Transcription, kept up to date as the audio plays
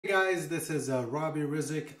Hey guys, this is Robbie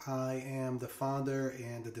Rizik. I am the founder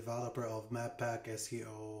and the developer of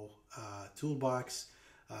MapPackSEO toolbox.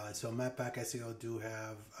 So MapPackSEO do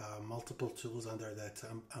have multiple tools under that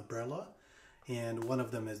umbrella, and one of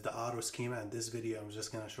them is the auto schema. In this video, I'm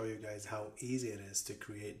just going to show you guys how easy it is to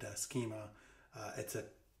create the schema. It's a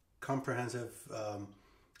comprehensive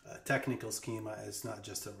technical schema. It's not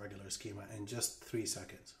just a regular schema in just 3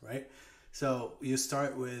 seconds, right? So you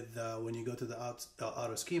start with when you go to the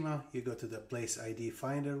auto schema, you go to the place ID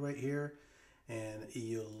finder right here, and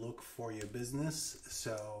you look for your business.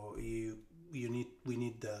 So we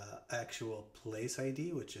need the actual place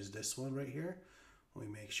ID, which is this one right here. We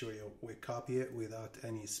make sure we copy it without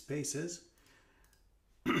any spaces.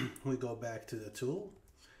 We go back to the tool,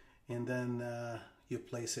 and then you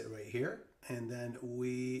place it right here, and then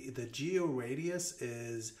the geo radius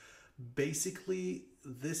is basically,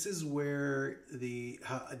 this is where the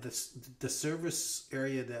service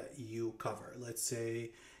area that you cover. Let's say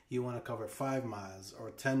you want to cover 5 miles or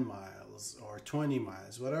 10 miles or 20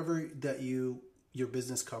 miles, whatever that your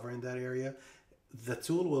business cover in that area. The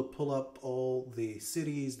tool will pull up all the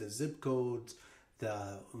cities, the zip codes,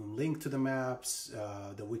 the link to the maps,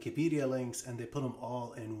 the Wikipedia links, and they put them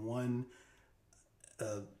all in one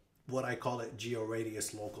what I call it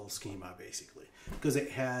georadius local schema, basically, because it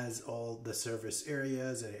has all the service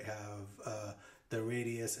areas, and it have the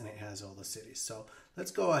radius, and it has all the cities. So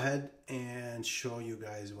let's go ahead and show you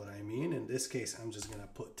guys what I mean. In this case, I'm just gonna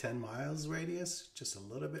put 10 miles radius, just a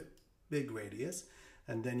little bit big radius,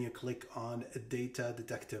 and then you click on data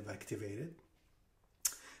detective activated.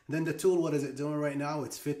 Then the tool, what is it doing right now?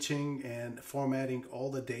 It's fetching and formatting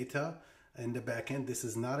all the data in the backend. This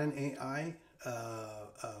is not an AI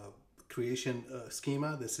creation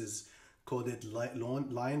schema. This is coded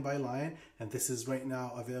line by line, and this is right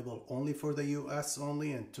now available only for the US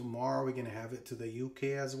only, and tomorrow we're going to have it to the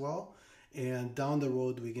UK as well, and down the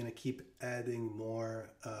road we're going to keep adding more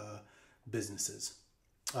businesses.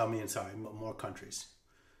 More countries.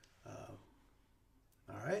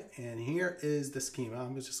 All right, and here is the schema.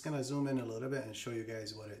 I'm just going to zoom in a little bit and show you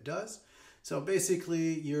guys what it does. So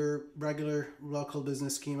basically, your regular local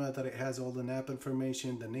business schema, that it has all the NAP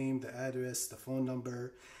information, the name, the address, the phone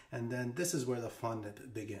number, and then this is where the fun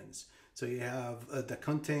begins. So you have the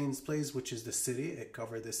contains place, which is the city. It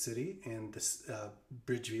covers the city and this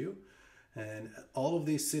Bridgeview, and all of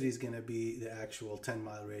these cities going to be the actual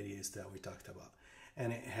 10-mile radius that we talked about.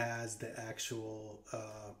 And it has the actual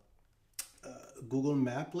Google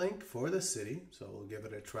Map link for the city. So we'll give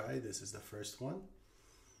it a try. This is the first one.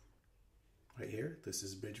 Right here, this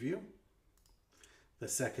is Bridgeview. The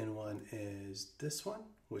second one is this one,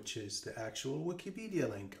 which is the actual Wikipedia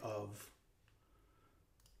link of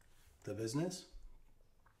the business.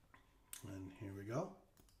 And here we go.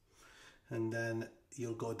 And then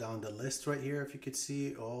you'll go down the list right here. If you could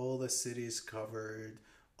see all the cities covered,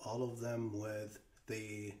 all of them with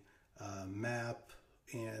the map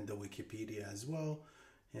and the Wikipedia as well.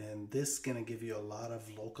 And this is gonna give you a lot of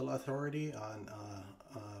local authority on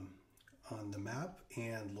the map,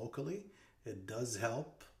 and locally it does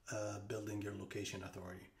help building your location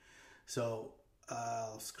authority. So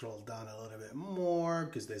I'll scroll down a little bit more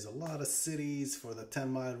because there's a lot of cities for the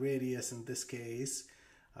 10-mile radius in this case.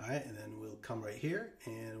 All right, and then we'll come right here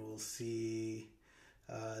and we'll see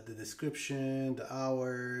the description, the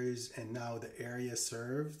hours, and now the area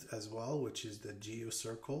served as well, which is the geo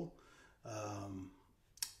circle,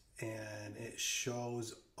 and it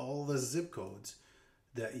shows all the zip codes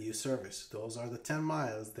that you service. Those are the 10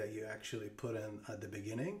 miles that you actually put in at the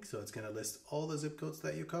beginning. So it's going to list all the zip codes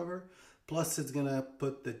that you cover, plus it's going to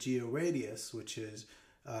put the geo radius, which is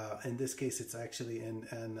in this case it's actually in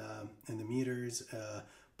the meters,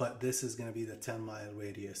 but this is going to be the 10-mile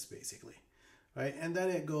radius basically, right? And then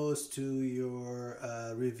it goes to your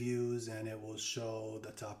reviews, and it will show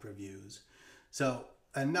the top reviews. So,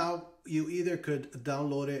 and now you either could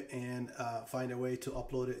download it and find a way to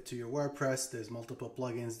upload it to your WordPress. There's multiple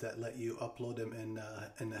plugins that let you upload them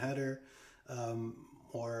in the header,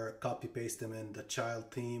 or copy paste them in the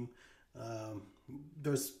child theme.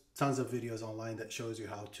 There's tons of videos online that shows you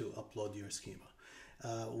how to upload your schema.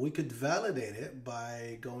 We could validate it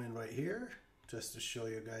by going right here, just to show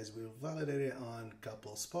you guys. We'll validate it on a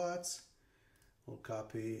couple spots. We'll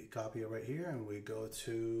copy it right here, and we go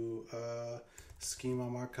to schema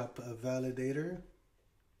markup validator,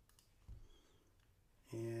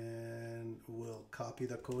 and we'll copy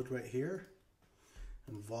the code right here,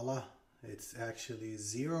 and voila, it's actually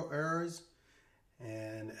 0 errors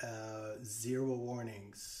and 0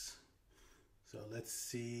 warnings. So let's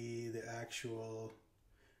see the actual,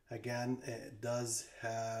 again, it does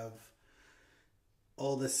have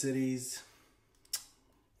all the cities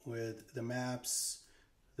with the maps,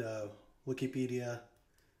 the Wikipedia,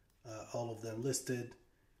 all of them listed.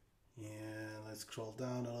 And let's scroll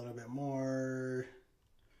down a little bit more.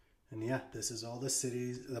 And yeah, this is all the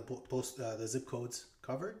cities, the zip codes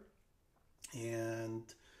covered. And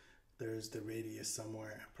there's the radius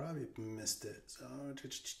somewhere. I probably missed it. So,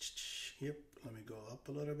 yep, let me go up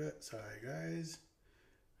a little bit. Sorry, guys.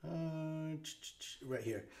 Right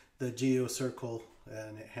here, the geo circle,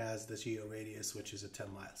 and it has the geo radius, which is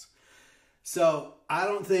 10 miles. So I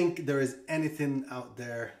don't think there is anything out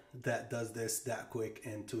there that does this that quick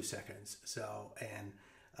in 2 seconds. So, and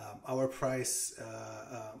our price,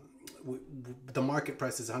 the market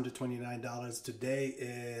price is $129. Today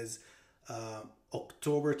is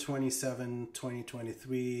October 27,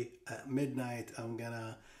 2023 at midnight. I'm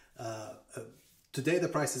gonna, today the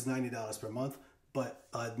price is $90 per month, but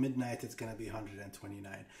at midnight it's gonna be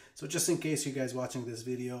 $129. So just in case you guys watching this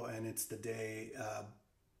video and it's the day,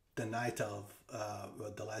 the night of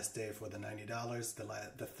the last day for the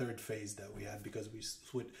 $90, the third phase that we had, because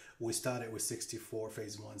we started with 64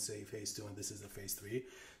 phase 1, say phase 2, and this is the phase 3.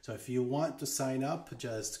 So if you want to sign up,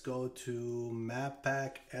 just go to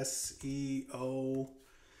MapPackSEO.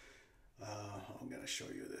 I'm gonna show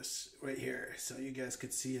you this right here so you guys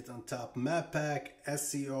could see it on top.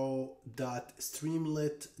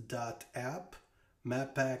 MapPackSEO.streamlit.app,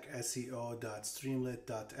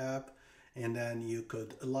 MapPackSEO.streamlit.app. And then you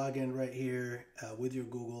could log in right here with your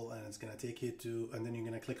Google, and it's going to take you to, and then you're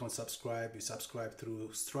going to click on subscribe. You subscribe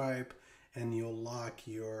through Stripe, and you'll lock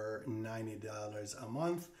your $90 a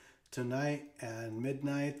month tonight and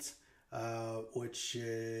midnight, which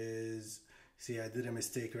is, see, I did a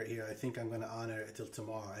mistake right here. I think I'm going to honor it till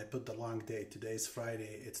tomorrow. I put the long date. Today's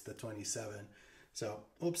Friday. It's the 27th. So,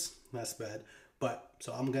 oops, that's bad. But,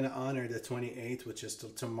 so I'm going to honor the 28th, which is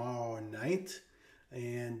till tomorrow night.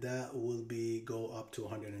 And that will go up to $129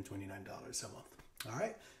 a month. All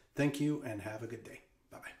right. Thank you and have a good day.